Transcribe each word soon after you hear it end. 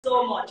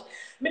so much.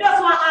 Me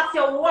just want to ask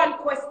you one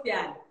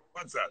question.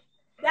 What's that?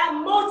 That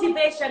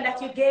motivation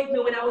that you gave me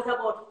when I was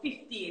about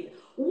 15,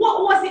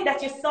 what was it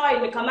that you saw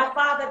in me? Because my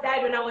father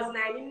died when I was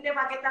 9. He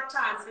never get a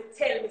chance to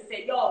tell me,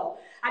 say, yo,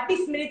 at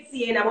this minute,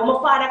 seeing but my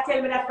father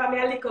tell me that from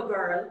a little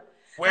girl.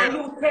 Well, and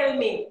you tell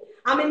me,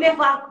 I mean,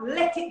 never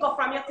let it go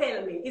from you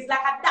tell me. It's like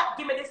that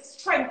give me the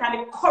strength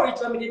and the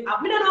courage when me did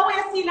have. Me don't know where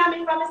you see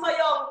me from me so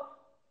young.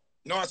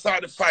 No, I saw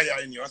the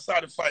fire in you. I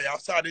saw the fire. I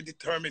saw the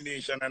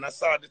determination and I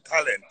saw the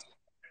talent.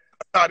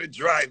 I saw the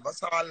drive. I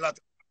saw a lot of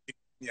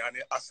things.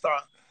 And I saw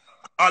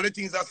all the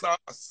things I saw,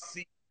 I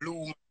see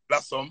bloom,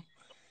 blossom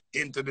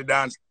into the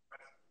dance.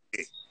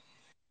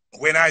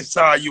 When I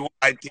saw you,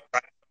 I think I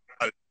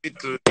saw a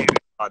little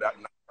that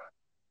night.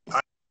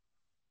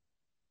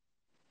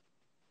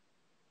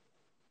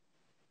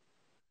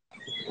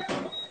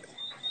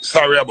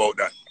 Sorry about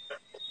that.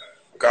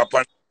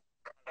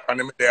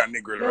 And I'm there,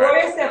 nigga. No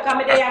worries, sir. Come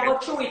there, I go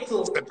through it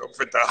too. Set up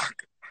for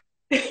talk.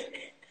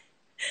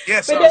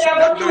 Yes, but then I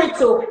go through it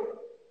too.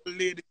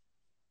 Lady.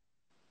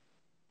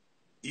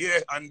 Yeah,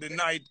 and the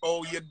night,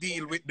 oh, you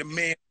deal with the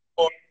man.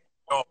 Oh,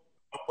 no,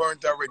 you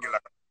weren't a regular.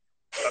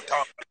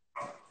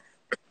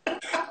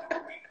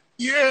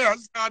 Yeah, I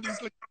saw this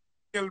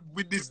little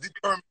with this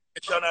determination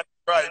and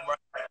drive.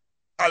 And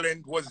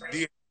talent was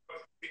there.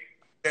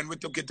 Then we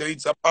took it to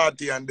It's a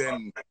Party, and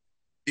then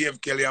Dave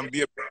Kelly and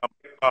Baby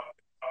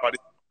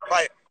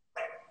fire.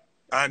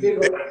 And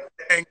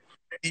then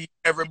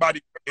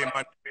everybody came,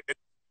 and it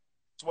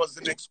was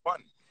the next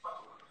one.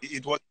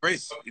 It was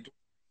grace.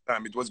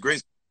 It was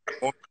grace.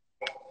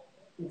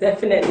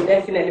 Definitely,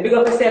 definitely. Big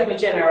up yourself in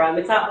general.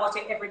 We talk about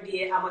it every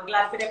day. I'm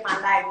glad for them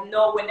and live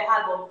now when the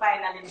album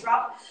finally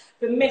dropped.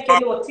 To make you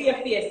know to your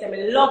face, I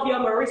love you,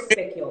 I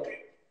respect you.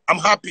 I'm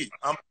happy.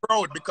 I'm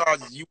proud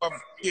because you have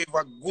gave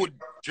a good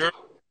journey.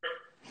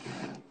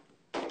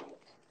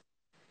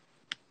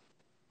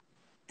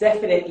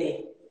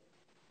 Definitely.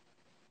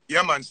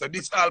 Yeah, man. So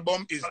this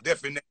album is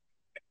definitely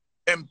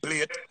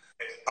template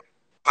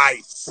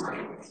ice.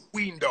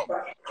 Window.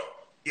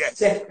 Yes.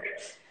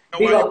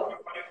 Big up.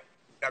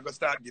 I'm gonna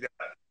start getting.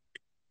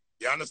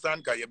 You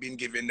understand? Because you've been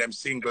giving them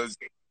singles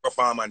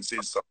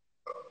performances, so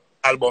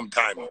album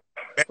time.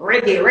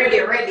 Ready.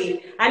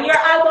 And your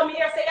album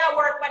here say that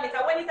work on it.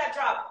 When is that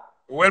drop?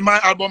 Well, my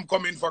album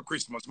coming for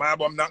Christmas. My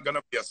album not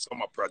gonna be a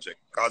summer project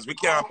because we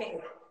can't. Okay.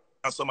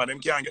 Some of them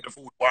can't get the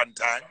food one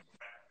time.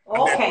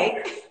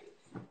 Okay.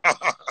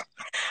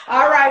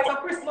 All right, so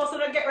Christmas, so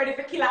don't get ready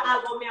for killer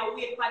album. Me and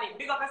wait for it.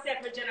 Big up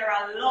yourself in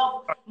general.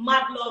 Love,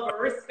 mad love,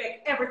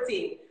 respect,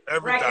 everything.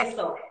 Right,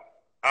 so.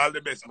 All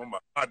the best, mama.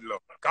 Mad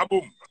love.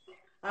 Kaboom.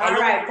 All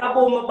right,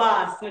 kaboom, my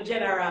boss, my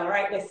general.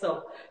 Right, there,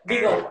 so.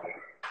 Big up.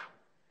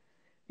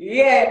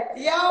 Yeah.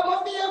 Yo,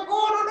 I feel good.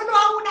 I don't know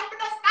how would have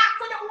been a start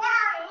to the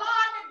world.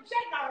 Lord, the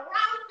general,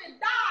 the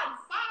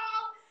dance.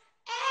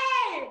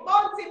 Hey,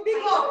 Bounty,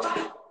 big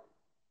up.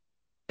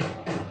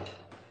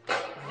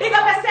 Big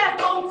up yourself,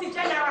 Bounty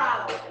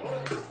General.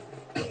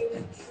 We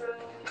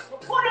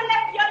couldn't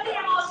let your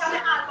name out of the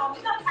album.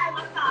 No time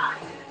at all.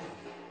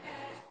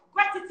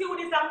 Gratitude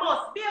is a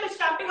must. Baby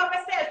Cham, big up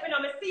yourself. You know,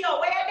 me see you.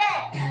 Where you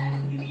there?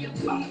 Give me a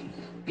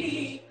B,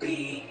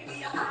 give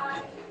me a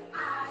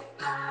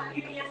I,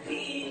 give me a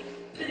C,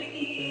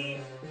 please.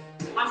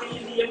 I'm a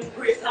William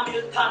Grace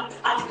Hamilton.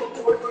 I live a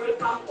poor girl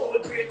from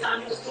Old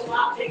Britain. Used to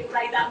have big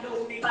ride and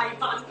know me by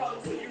van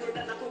from 0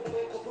 that I could go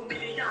couple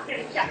million.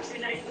 Then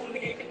catching I full me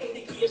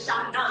education.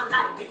 And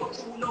like me go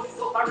through no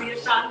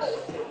separation. I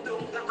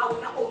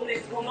was a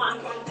homeless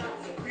woman. One time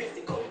so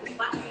crazy country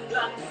for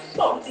England.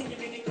 Bounty give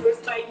me the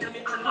first bite. And me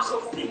and my show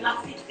still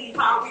at 16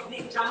 far with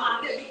Ninja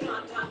Man. Then me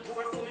can't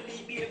pour so me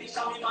leave Baby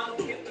Cham. Me man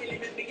Dave Kelly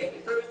me get the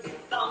first in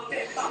song.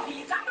 Then for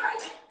me it's a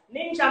virgin.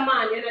 Ninja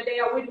Man, you know,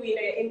 they are with me,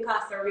 they're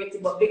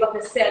incarcerated, but big up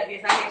yourself,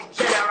 yes, and it's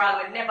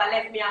general, will never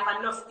let me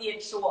have no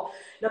stage show.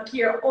 No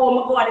care, oh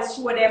my God, they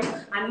show them,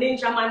 and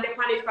Ninja Man, they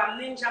panic from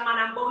Ninja Man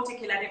and Bounty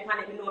Killer, they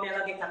panic, you know,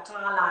 they'll get a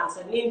call on.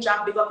 So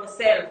Ninja, big up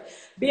yourself.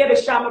 Baby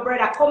Cham, my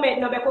brother, comment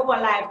no back over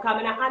live, come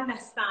and I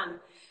understand.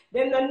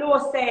 Them no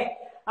know, say,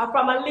 I'm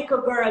from a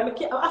little girl, I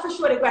have to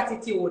show the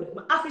gratitude.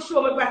 I have to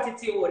show my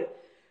gratitude.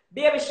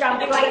 Baby Cham,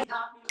 big up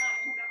yourself.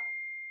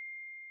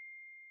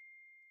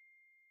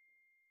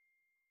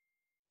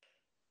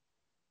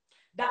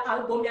 That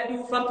album you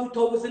do from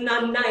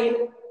 2009.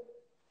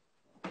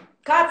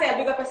 Cartel,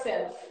 big up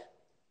yourself.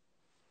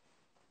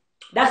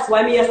 That's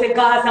why me I say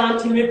Gaza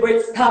until my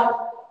breath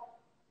stop.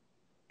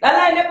 That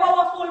line is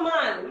powerful,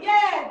 man.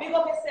 Yeah, big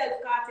up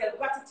yourself, Cartel.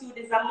 Gratitude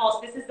is a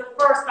must. This is the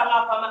first time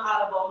I've on my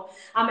album.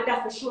 I'm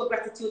going to show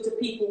gratitude to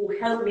people who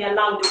helped me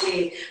along the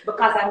way.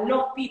 Because I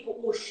know people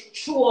who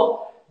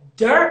show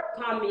dirt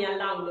on me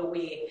along the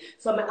way.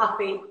 So I'm have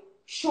to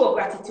show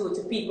gratitude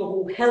to people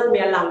who helped me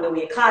along the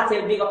way.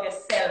 Cartel, big up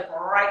yourself.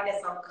 Right there,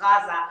 some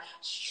Gaza,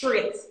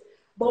 straight.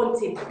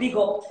 Bounty, big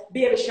up.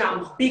 Baby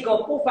Cham, big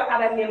up. Who for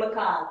other name I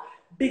call?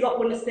 Big up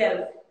on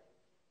yourself.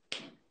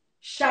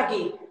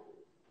 Shaggy,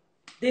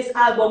 this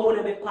album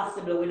wouldn't be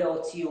possible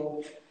without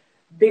you.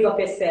 Big up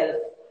yourself.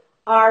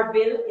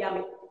 Arville, yeah,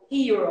 my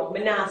hero.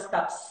 Me not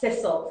stop.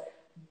 Cecil.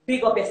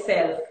 Big up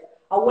yourself.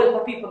 I want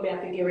for people may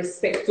have to give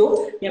respect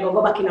to. Me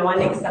go back in our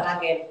next song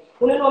again.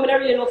 You know, I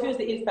really know if you use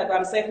the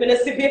Instagram, so if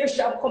I see Baby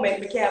Cham comment,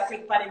 we can't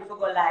click on him to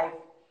go live.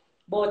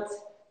 But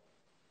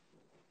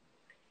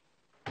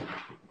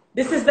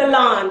this is the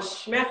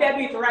launch. Me have to do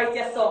it right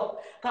here, so.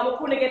 Because I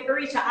couldn't get to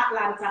reach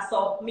Atlanta,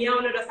 so me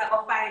and just have to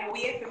find a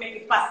way to make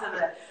it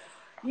possible.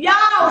 Yo,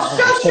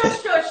 shush,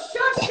 shush, shush,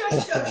 shush,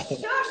 shush,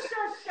 shush,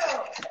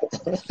 shush,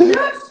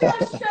 shush,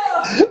 shush,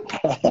 shush.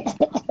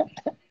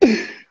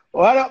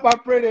 What up, my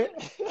pretty?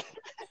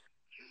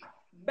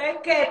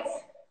 Beckett,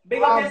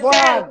 big up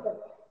yourself.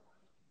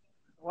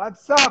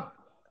 What's up?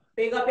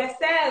 Big up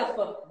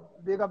yourself.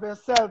 Big up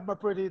yourself, my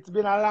pretty. It's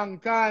been a long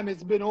time.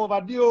 It's been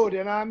overdue,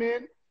 you know what I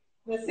mean?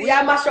 We see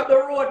I mash up the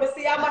road. We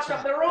see I mash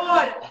up the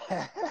road.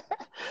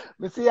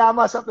 We see I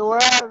mash up the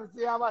world. We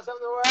see I mash up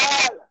the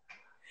world.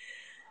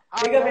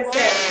 Big up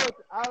yourself.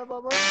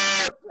 Album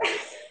out.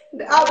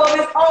 The album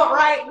is out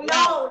right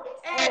now.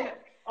 And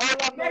how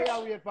long now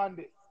you wait for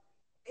this?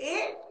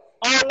 Eh?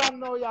 How long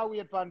now you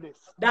wait for this?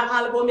 The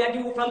album you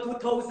do from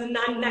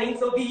 2009,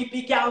 so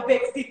VP can't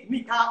vex it.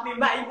 Me talk me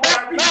mind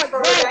more reach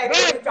for like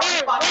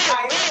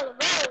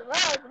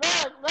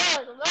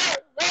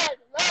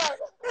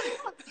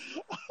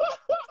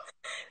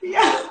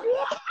yeah.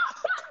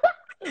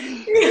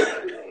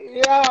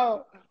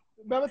 Yo,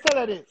 let me tell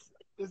you this.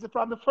 This is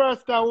from the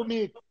first time we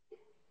meet.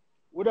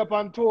 We're up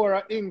on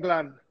tour in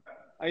England.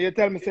 And you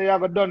tell me, say, you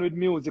have done with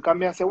music.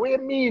 And I say, what do you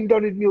mean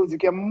done with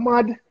music? You're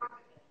mad?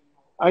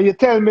 And you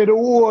tell me the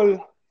whole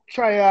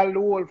trial, the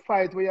whole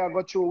fight we have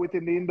got through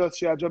within the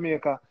industry of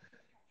Jamaica.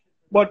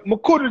 But I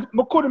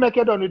couldn't make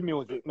you done with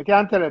music. I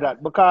can't tell you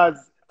that.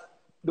 Because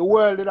the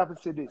world did have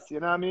to see this. You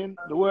know what I mean?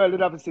 The world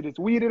did have to see this.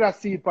 We did a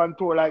see it on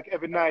tour like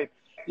every night.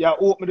 You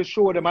open the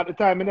show them at the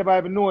time, I never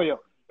even know you.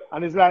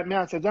 And it's like me,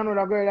 I said, John,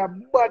 that girl,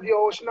 that bad,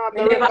 yo, she not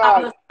have no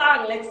record.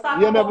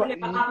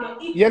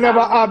 You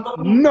never have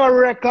no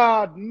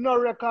record. No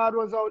record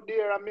was out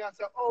there. And me, I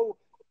said, oh,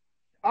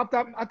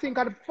 after, I think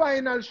at the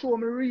final show,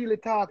 me really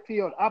talk to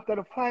you. After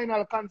the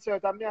final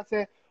concert, and me, I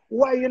say,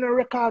 why you no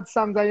record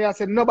songs? And you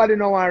said, nobody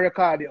know want to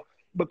record you.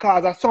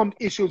 Because of some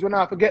issues, we not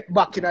have to get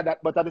back into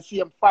that. But at the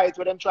same fight,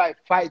 we then try to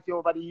fight you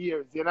over the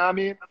years. You know what I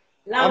mean?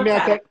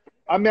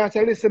 And me, I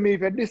say, listen me,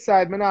 if you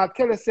decide, me not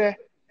tell you, say,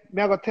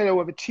 me I go tell you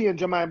if you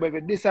change your mind, but if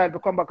you decide to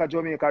come back to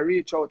Jamaica,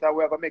 reach out and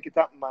we're going to make it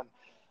happen, man.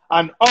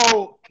 And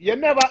oh, you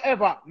never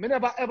ever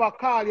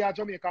call you at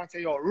Jamaica and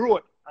say, yo,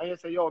 road. And you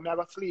say, yo, me I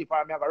go sleep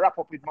or me I go wrap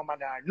up with my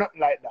man or nothing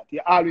like that.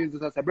 You always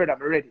just say, brother,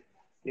 I'm ready.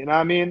 You know what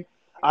I mean?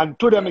 And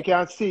to them, you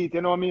can see it,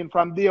 you know what I mean?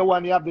 From day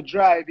one, you have the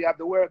drive, you have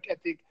the work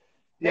ethic,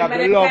 you have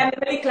the love.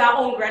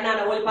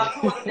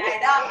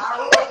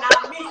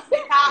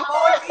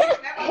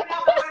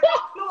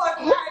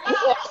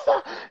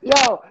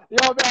 Yo,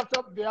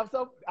 we have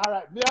some, all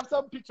right, we have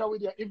some picture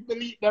with you. If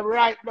delete them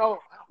right now,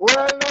 we're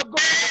not going to do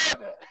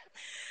it.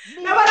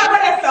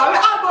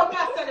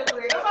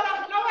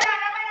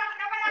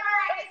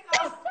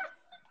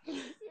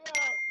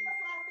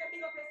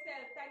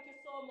 Thank you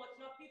so much.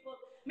 No, people,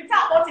 me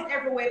talk about it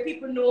everywhere.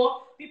 People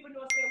know say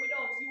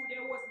without you,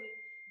 there wasn't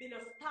been a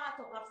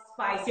startup of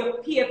Spice. You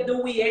paved the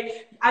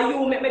way. And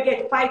you make me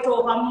get fight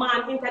over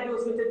man,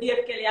 introduce me to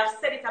Dave Kelly. I've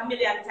said it a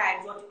million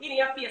times, but in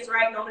your face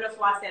right now, I just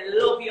want to say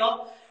love you,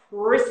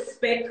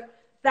 respect,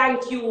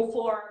 thank you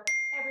for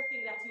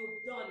everything that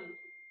you've done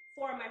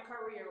for my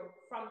career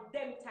from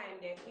them time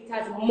there. It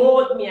has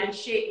molded me and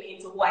shaped me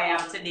into who I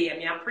am today.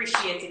 I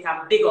appreciate it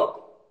and big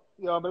up.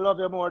 Yo, I love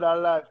you more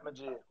than life, my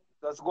G.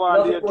 Let's go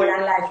on there.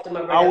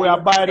 And we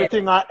are buying the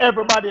thing, and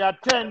everybody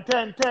at 10,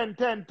 10, 10,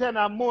 10, 10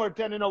 and more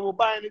 10, you know, we're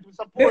buying it to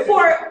support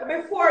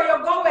Before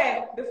you go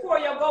in,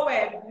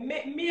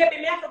 maybe me have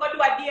to go do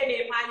a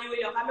DNA man,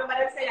 you know. I remember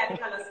them say that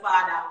because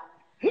father.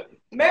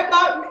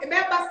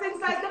 Remember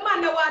since as the man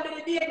that want to do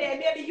the DNA,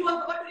 maybe you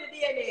have to go to the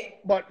DNA.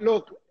 But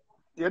look,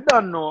 you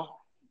don't know.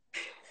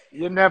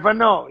 You never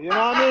know. You know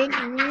what I mean?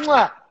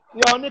 Mwah.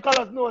 Yo,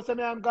 Nicholas knows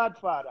me I'm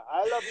Godfather.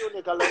 I love you,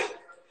 Nicholas.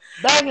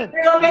 Bang it.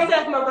 You love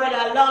yourself, my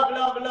brother.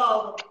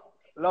 Love.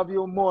 Love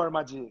you more,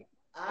 my G.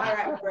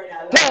 Alright,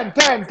 brother. 10,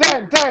 10,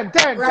 10, 10,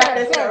 10.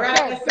 Right,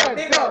 10.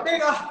 Big up.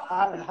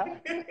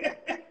 Alright.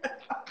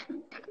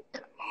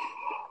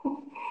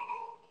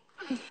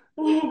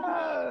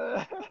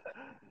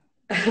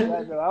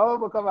 I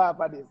won't come out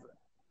for this.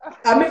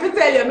 I'm going to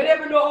tell you, I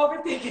never know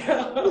overthink.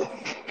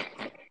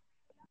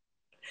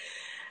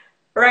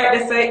 Right,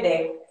 that's right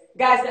there.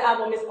 Guys, the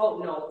album is out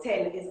now.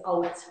 10 is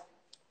out.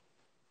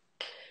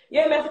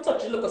 Yeah, I have to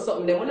touch a look at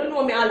something there. I don't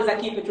know me always I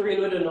keep it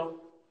real, I don't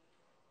know.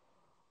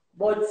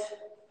 But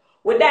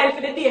we're dying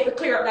for the day to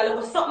clear up that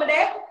little something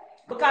there.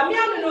 Because me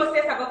I don't know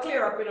if I go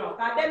clear up, you know.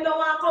 Because them don't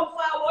want to come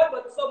forward,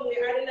 but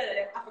somewhere I don't know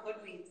them have to go do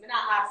it. I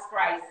not ask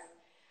price.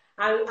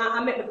 And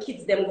I make my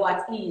kids them go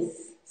at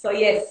ease. So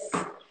yes,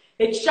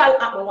 it shall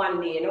happen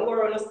one day. No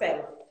worry on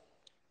yourself.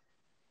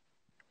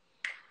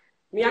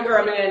 Me a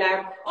girl, and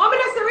I. Oh, me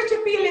just a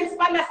Richie feelings,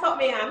 man, that's not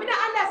me. Me don't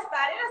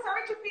understand. You know,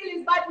 Richie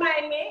feelings bad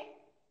mind me.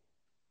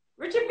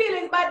 Richie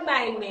feelings bad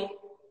mind me.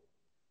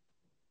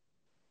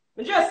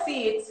 I just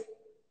see it.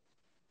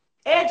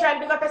 Adrian,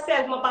 big up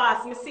yourself, my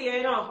boss. You see,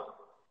 you know.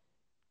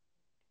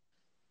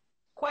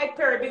 Quite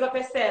Perry, big up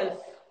yourself.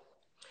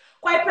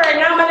 Quite Perry,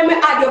 now I'm going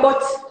to add you,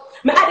 but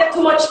I add you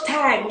too much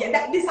time.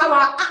 Yeah, this is how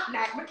I act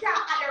night. I can't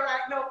add you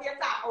right now if you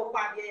talk how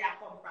far you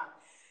come from.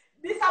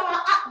 This is how I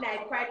act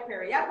night, Quite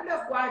Perry. You have to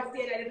just go and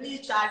stay at the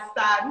bleachers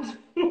stand.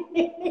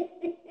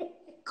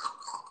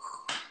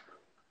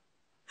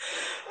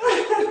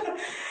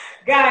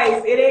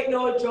 Guys, it ain't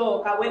no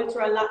joke. I went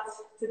through a lot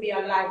to be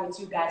on live with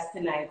you guys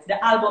tonight.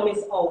 The album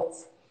is out.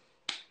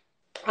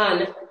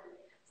 And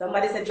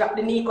somebody said drop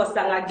the Nico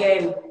song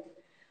again.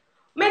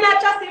 Me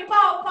not just the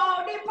pow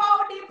pow, the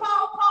pow, the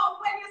pow pow.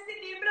 When you see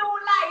the blue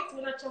light,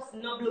 we not just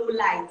no blue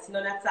light,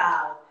 none at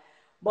all.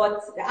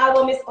 But the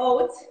album is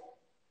out.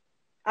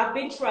 I've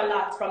been through a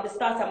lot from the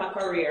start of my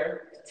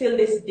career till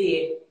this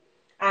day.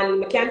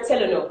 And I can't tell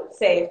you no,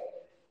 say,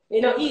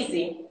 you know,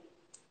 easy.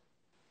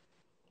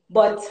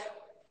 But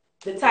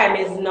the time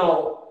is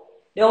now.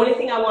 The only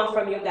thing I want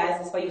from you guys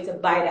is for you to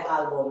buy the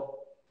album.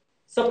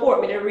 Support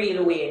me the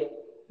real way.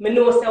 I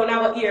know say I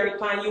never hear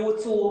it on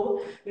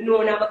YouTube. I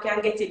know I never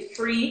can get it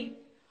free.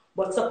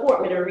 But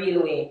support me the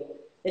real way.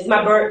 It's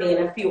my birthday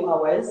in a few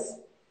hours.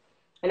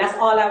 And that's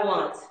all I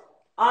want.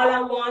 All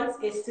I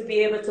want is to be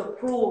able to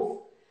prove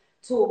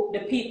to the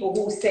people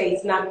who say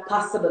it's not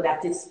possible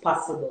that it's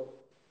possible.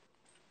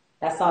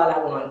 That's all I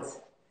want.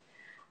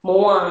 I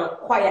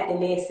want quiet the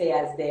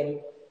naysayers them.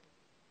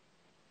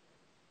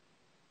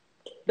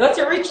 Don't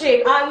you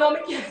Richie? I know me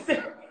can't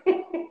say.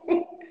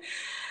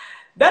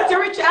 Don't you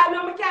Richie? I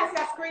know me can't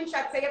see a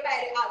screenshot say you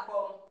buy the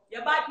album. You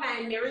bad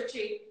mind me,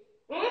 Richie.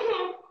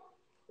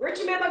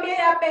 Richie, remember me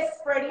your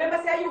best friend. Remember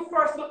say you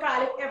first me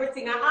call it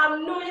everything. I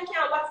know you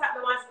can't WhatsApp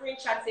me one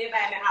screenshot say you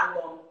buy my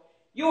album.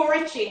 You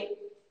Richie.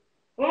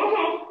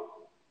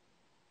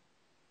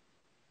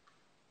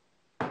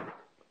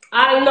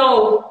 I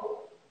know.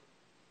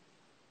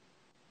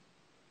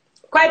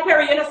 Quite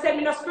Perry, you don't send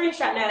me no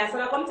screenshot now, so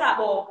I come talk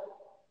about.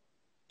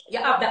 You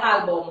have the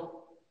album.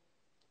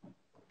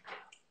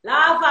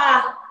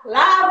 Lava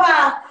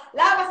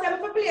said if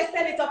you play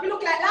set it up. You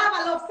look like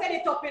Lava loves set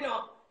it up, you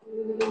know.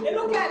 You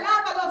look like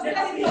Lava loves set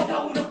it up.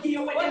 Hold on,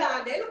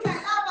 they look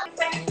like Lava.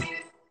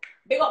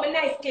 Big up my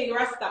nice clean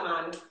Rasta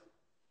man.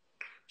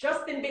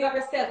 Justin, big up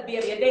yourself,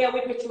 baby. You're there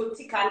with me through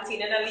thick and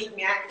thin and don't leave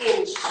me an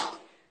inch.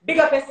 Big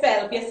up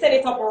yourself. You set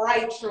it up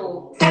right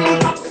through. Set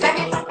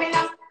it up,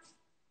 enough.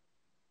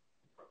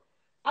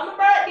 I'm a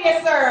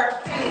birthday, sir.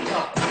 Set it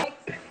up.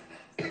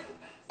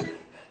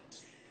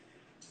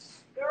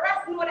 The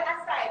rest know the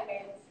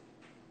assignment.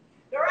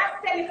 The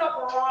rest set it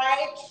up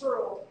right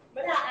through.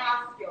 But I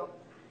ask you.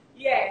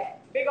 Yeah,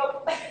 big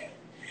up.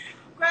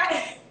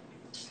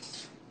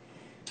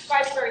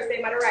 Quite sure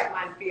say my the right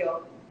man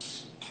feel.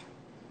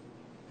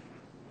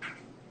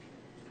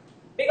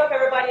 Big up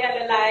everybody on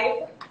the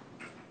live.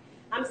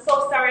 I'm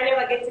so sorry I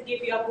never get to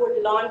give you a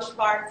good launch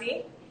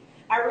party.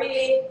 I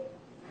really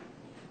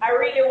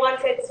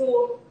wanted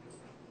to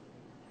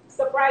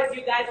surprise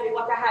you guys with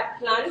what I had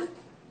planned,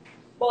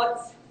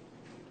 but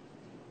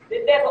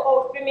the devil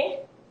out for me,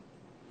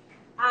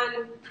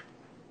 and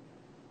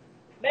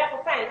I have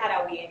to find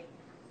other way.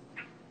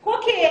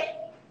 Cookie,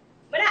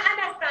 but I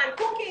understand.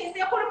 Cookie, so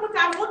you couldn't put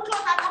on good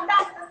clothes and come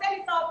down to set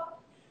it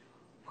up.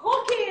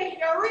 Cookie,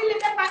 you really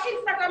make my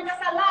Instagram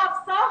just a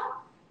laugh, so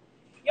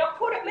you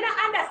couldn't. I don't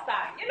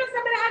understand. You know,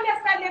 somebody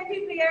understand them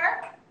people here.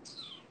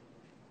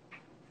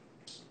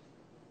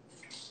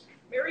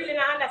 I really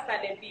don't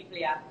understand them people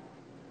here.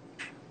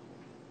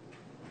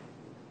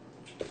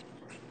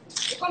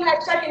 You come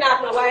like Shaggy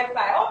out no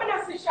Wi-Fi. Open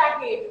up to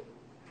Shaggy.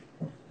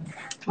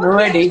 I'm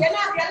ready. You're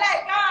not, your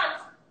light gone.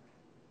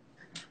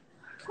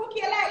 Cookie,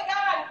 your light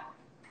gone.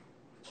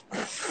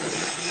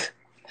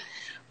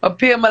 I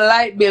paid my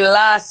light bill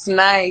last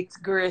night,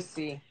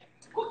 Gracie.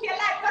 Cookie, your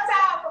light cut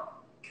off.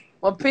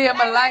 I paid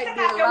my light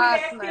bill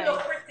last night.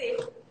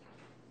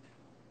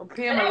 I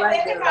paid my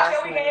light bill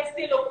last night.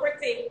 Still look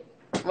pretty.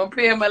 I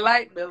paid my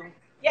light bill.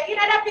 Yeah, in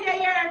that video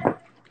here.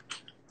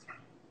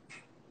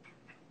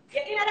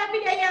 Yeah, in that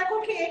video here,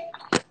 Cookie.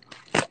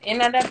 In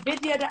that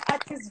video, the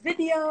artist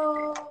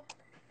video.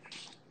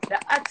 The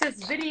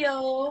artist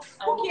video.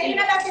 Cookie, in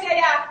that video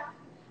here.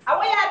 And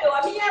what you do?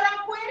 I'm here and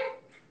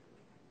quit.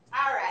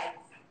 All right.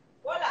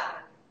 Hold on.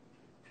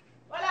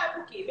 Hold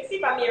on, Cookie. Let's see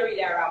if I'm here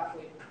really around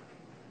quit.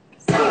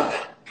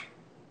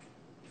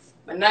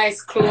 My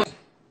nice clothes.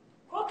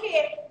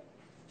 Cookie.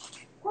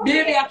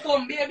 Baby, I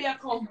come. Baby, I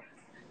come.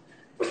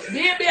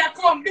 Baby, I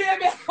come.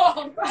 Baby, I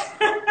come.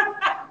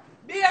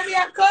 Baby,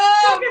 I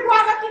come.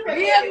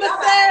 Behave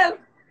myself.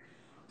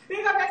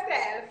 Big up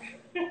yourself.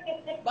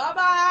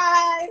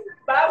 Bye-bye.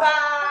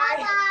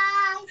 Bye-bye.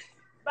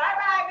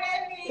 Bye-bye,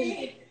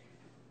 baby.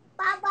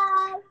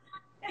 Bye-bye.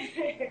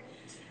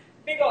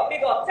 Big up.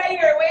 Tell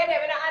your way there,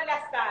 we don't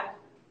understand.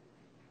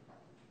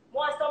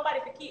 Want somebody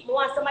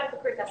to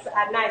create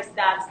a nice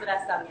dance to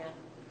that song, yeah.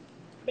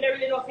 I don't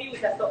really know if you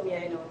use that something,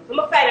 yeah, you know. I'm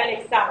going to find the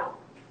next song.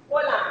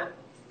 Hold on.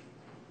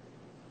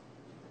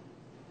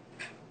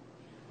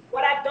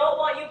 What I don't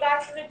want you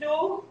guys to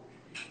do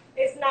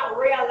is not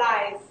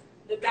realize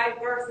the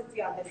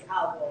diversity of this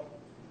album.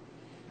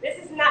 This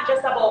is not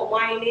just about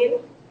whining,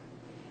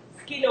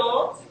 skin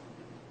out,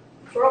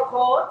 broke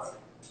out.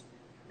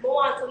 I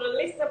want to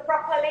listen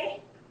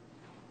properly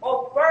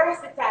or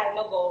versatile,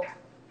 no go.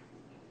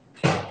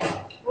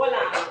 Hold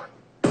on.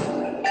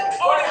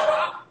 Hold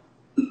on.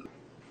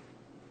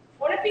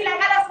 When I feel like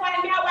that's why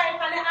I'm here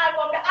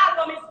on the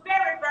album is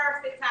very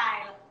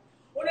versatile.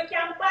 When you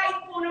can buy it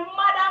for the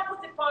mother,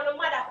 put it on the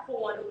mother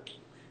phone.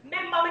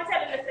 Remember me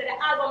telling you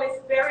the album is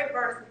very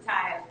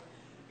versatile.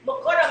 I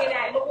go down in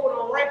there, I go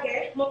to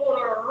reggae, I go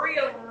to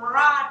real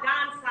raw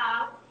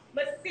dancehall, I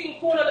sing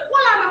for the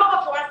well, I'm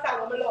going for a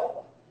song I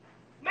love.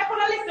 I'm going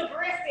to listen to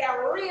Gracie, I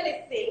really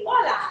sing.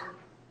 Hold on.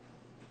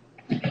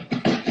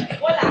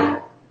 Hold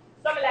on.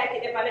 Something like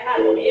it if on the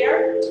album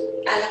here.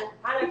 And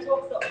I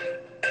joke something.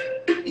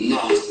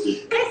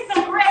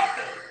 Listen,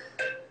 Gracie.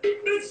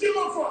 It's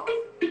your fault.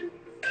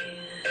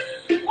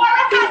 What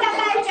a kind of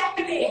life that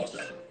to me.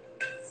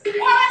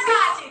 What a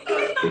kind of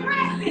Listen,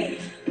 Gracie.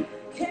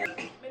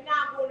 I'm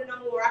not going no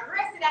more.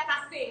 Gracie that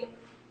I sing.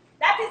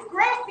 That is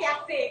Gracie I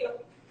sing.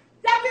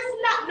 That is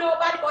not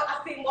nobody but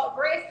I sing but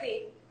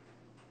Gracie.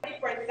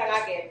 Different song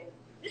again.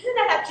 This is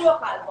not a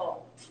joke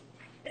album.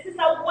 This is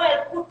a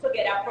well put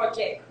together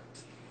project.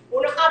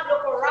 We don't have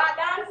local raw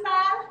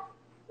dancehall.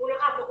 We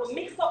don't have local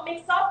mix up,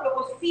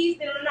 local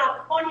seasoning. We don't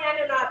have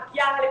onion, we don't have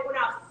garlic, we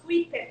don't have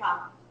sweet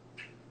pepper.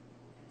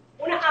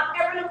 We don't have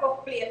every local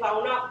flavor.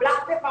 We don't have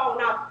black pepper,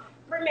 we don't have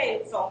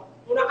pimento.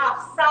 We don't have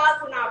salt,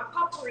 we don't have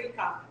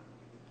paprika.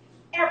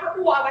 Every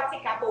who have a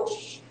take a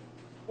bush.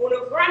 When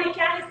the granny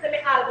can listen to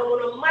the album,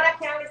 when the mother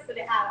can listen to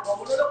the album,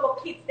 when the local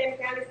kids them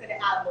can listen to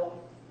the album.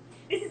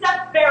 This is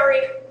a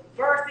very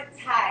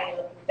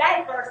versatile,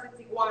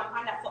 diversity one,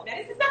 and that's something.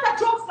 This is not a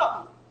joke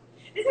something.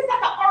 This is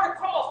not a hurry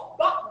come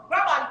up,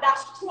 grab and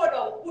dash, throw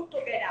down, put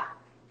together.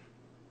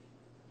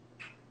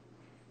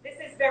 This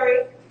is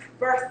very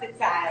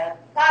versatile.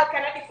 All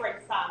kind of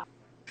different songs.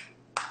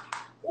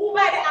 Who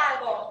buy the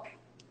album?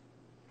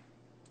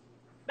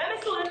 Let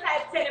me soon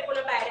type 10 if you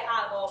buy the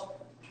album.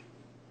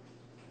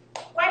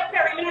 White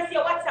Perry, I'm going to see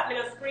your WhatsApp, I'm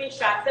going to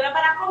screenshot. So I'm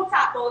going to come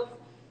talk about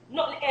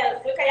nothing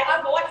else. Look, I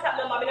have my WhatsApp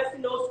number, I'm going to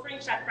see no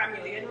screenshot from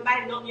you. You don't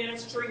buy nothing, you don't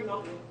string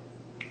nothing.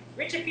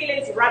 Richie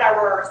feelings rather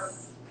worse.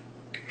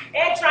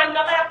 Adrian,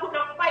 nobody put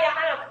no fire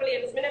and no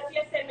flames. I'm going to see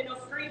you send me no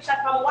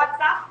screenshot from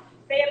WhatsApp.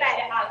 Say you buy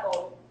the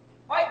album.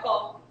 How it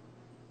go?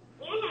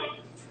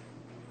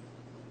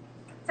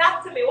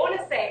 Talk to me, what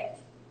to say?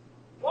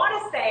 What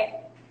to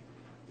say?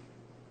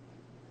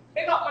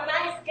 Pick up my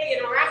nice skin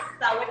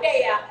rasta with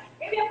there.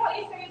 Maybe I thought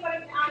you said you're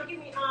going to give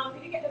me,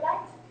 did you get the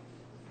light?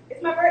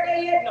 It's my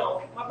birthday yet?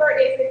 No. My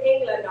birthday is in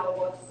England now,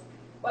 but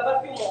we have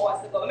a few more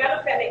hours to go. I'm going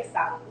to play next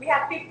song. We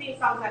have 15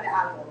 songs on the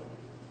album.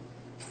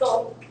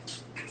 So,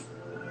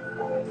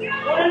 we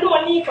don't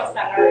know Nico song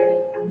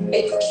already.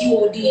 It's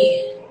QD.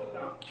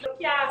 You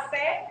can't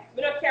say,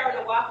 we don't care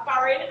no what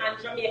foreign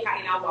and Jamaica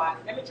in our one.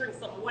 Let me drink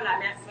something while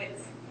I'm at sweat.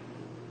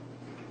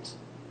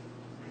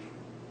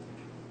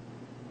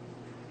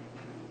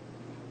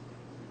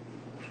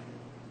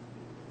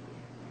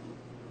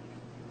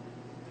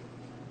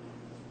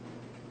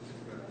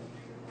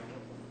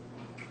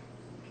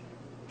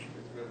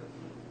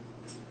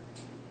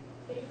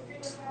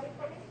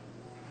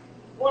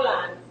 Hold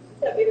on.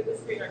 It's a beautiful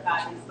screen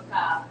recording because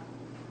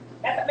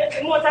that's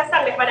the most I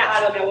sang for the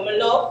album that woman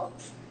love.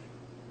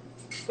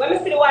 When I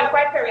see the one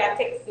quite Perry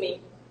text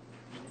me.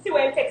 See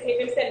when he text me,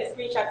 if he send the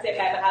screenshot say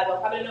like the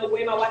album, I'm gonna know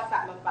where my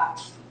WhatsApp my back.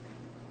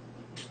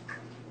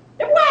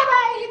 The boy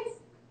buy it!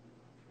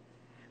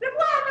 The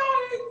boy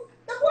buy it!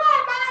 The boy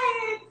buy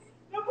it!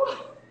 The boy.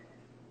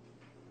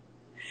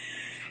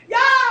 Yo,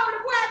 the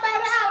boy buy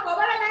the album,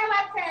 what am I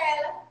gonna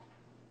tell?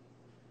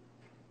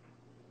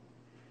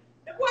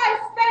 The boy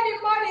is spending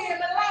money,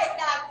 but like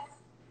that.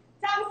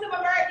 Thanks to my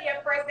birthday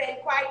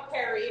present, quite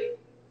Perry.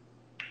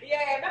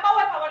 Yeah, remember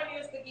what I want to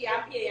use to give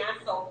and pay and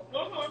so.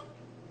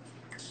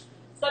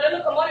 So the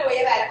look of money where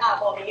you buy the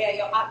album, yeah,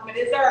 you have me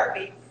deserve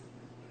it.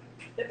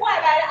 The boy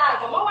buy the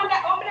album, I wonder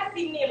how many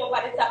see name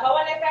over the top. I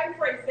wonder if I'm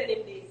friends send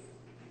him this.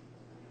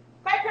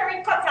 Quite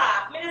Perry cut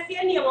off, I see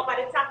a name over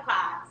the top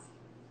part.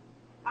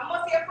 I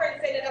must see a friend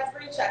sending a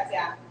screenshot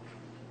here.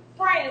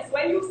 Friends,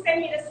 when you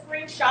send me the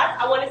screenshot,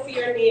 I want to see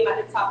your name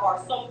at the top or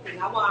something.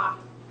 I want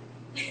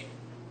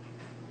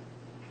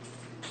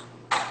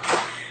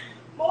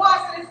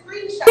the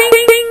screenshot.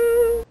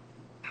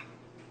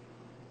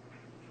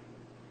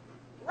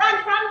 Run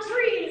from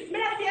dreams. Me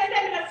not see you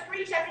send me the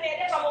screenshot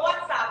today from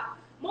WhatsApp.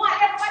 More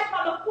everybody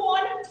from the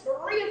phone, the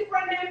real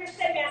friend them to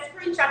send me a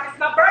screenshot. It's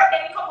my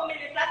birthday in a couple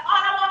minutes. That's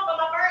all I want for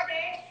my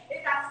birthday.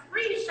 Is a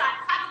screenshot.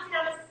 Tag it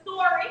in the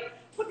story.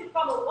 Put it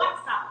from a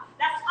WhatsApp.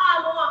 That's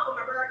all I want for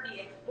my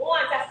birthday. I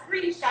want a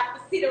screenshot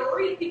to see the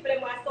real people that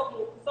want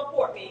to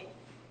support me.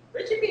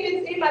 Richie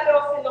feelings in my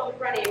dog sitting up in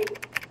front of him.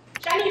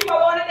 Shanifa,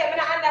 one of them, I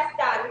don't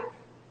understand.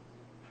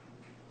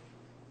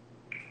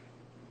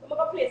 I'm going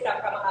to play a song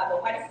from my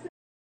album. This is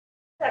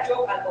a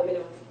joke album, you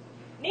know.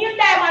 Neil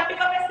Diamond,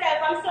 pick up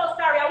yourself. I'm so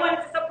sorry. I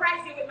wanted to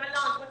surprise you with my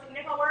launch, but it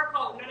never worked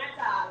out. None at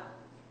all.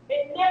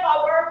 It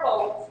never worked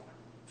out.